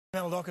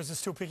Fremantle Dockers are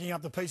still picking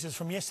up the pieces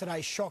from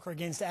yesterday's shocker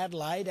against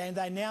Adelaide, and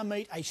they now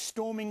meet a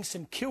storming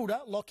St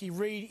Kilda. Lockie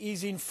Reid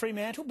is in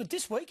Fremantle, but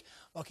this week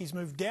Lockie's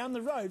moved down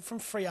the road from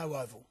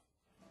Freo Oval.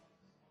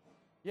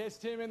 Yes,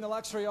 Tim, in the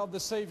luxury of the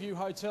Seaview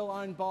Hotel,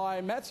 owned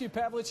by Matthew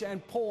Pavlich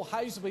and Paul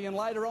Hasleby. And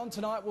later on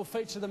tonight we'll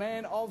feature the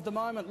man of the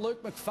moment,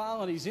 Luke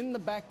McFarlane. He's in the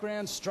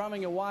background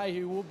strumming away.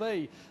 He will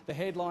be the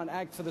headline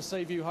act for the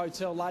Seaview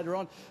Hotel later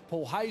on.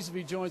 Paul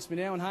Hasleby joins me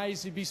now, and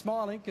Hayes, he'd be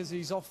smiling because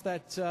he's off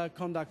that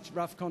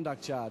rough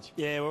conduct charge.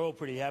 Yeah, we're all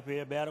pretty happy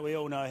about it. We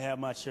all know how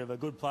much of a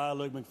good player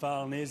Luke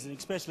McFarlane is, and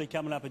especially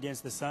coming up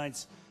against the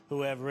Saints,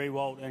 who have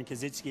Riewoldt and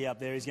Koschitzke up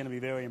there. He's going to be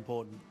very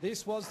important.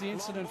 This was the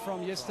incident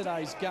from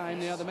yesterday's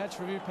game. Now, the match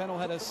review panel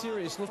had a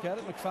serious look at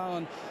it.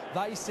 McFarlane,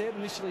 they said,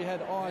 initially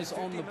had eyes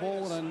on the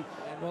ball, and,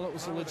 well, it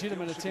was a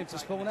legitimate attempt to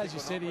score. And as you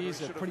said, he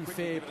is a pretty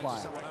fair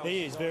player.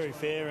 He is very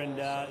fair, and,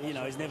 you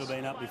know, he's never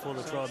been up before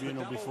the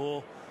tribunal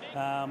before.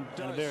 And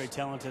a very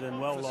talented and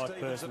well-liked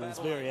person. It's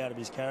very out of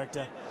his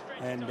character,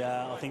 and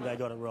I think they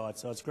got it right.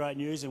 So it's great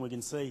news, and we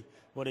can see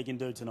what he can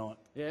do tonight.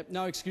 Yeah,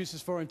 no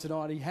excuses for him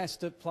tonight. He has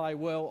to play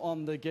well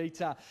on the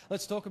guitar.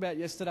 Let's talk about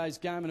yesterday's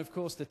game and, of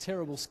course, the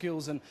terrible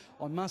skills. And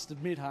I must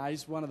admit,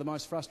 Hayes, one of the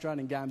most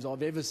frustrating games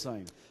I've ever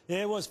seen.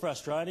 Yeah, it was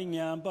frustrating.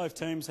 Both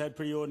teams had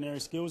pretty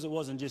ordinary skills. It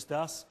wasn't just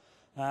us.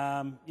 You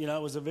know,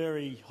 it was a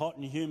very hot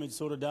and humid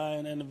sort of day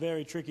and a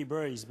very tricky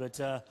breeze. But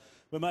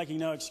we're making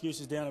no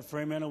excuses down at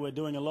Fremantle. We're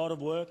doing a lot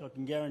of work. I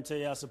can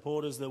guarantee our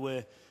supporters that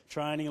we're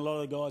training. A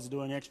lot of the guys are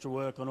doing extra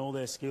work on all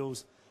their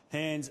skills,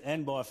 hands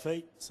and by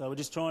feet. So we're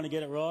just trying to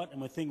get it right,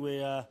 and we think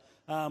we are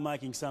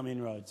making some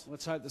inroads.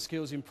 Let's hope the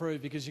skills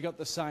improve, because you've got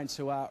the Saints,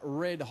 who are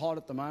red hot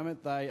at the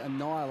moment. They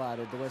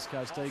annihilated the West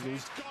Coast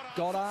Eagles.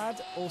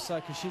 Goddard,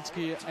 also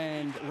Koschitzke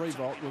and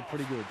Riewoldt were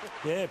pretty good.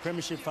 Yeah,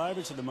 premiership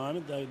favourites at the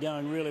moment. They're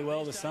going really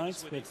well, the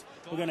Saints, but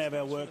we're going to have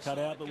our work cut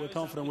out, but we're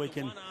confident we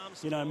can,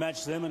 you know,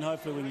 match them, and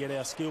hopefully we can get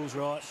our skills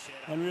right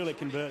and really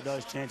convert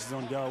those chances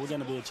on goal. We're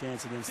going to be a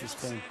chance against this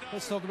team.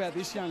 Let's talk about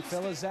this young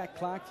fella, Zach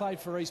Clark. Played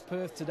for East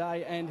Perth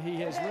today, and he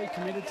has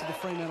recommitted to the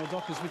Fremantle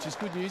Dockers, which is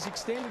good news.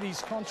 Extended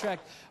his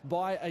contract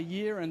by a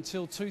year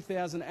until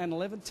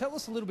 2011. Tell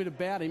us a little bit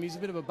about him. He's a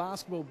bit of a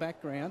basketball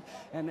background,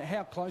 and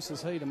how close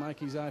is he to make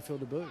his AFL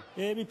debut?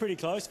 Yeah, he'd be pretty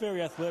close.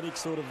 Very athletic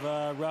sort of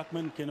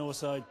ruckman. Can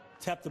also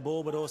tap the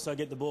ball, but also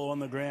get the ball on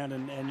the ground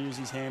and use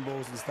his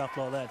handballs and stuff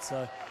like that.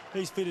 So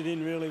he's fitted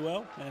in really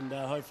well, and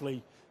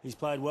hopefully he's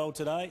played well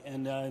today,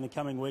 and in the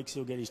coming weeks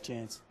he'll get his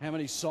chance. How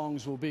many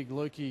songs will Big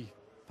Lukey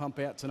pump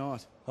out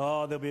tonight?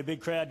 Oh, there'll be a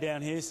big crowd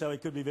down here, so he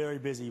could be very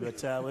busy,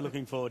 but we're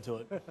looking forward to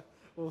it.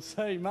 We'll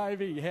see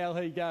maybe how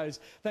he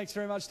goes. Thanks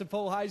very much to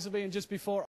Paul Hasleby, and just before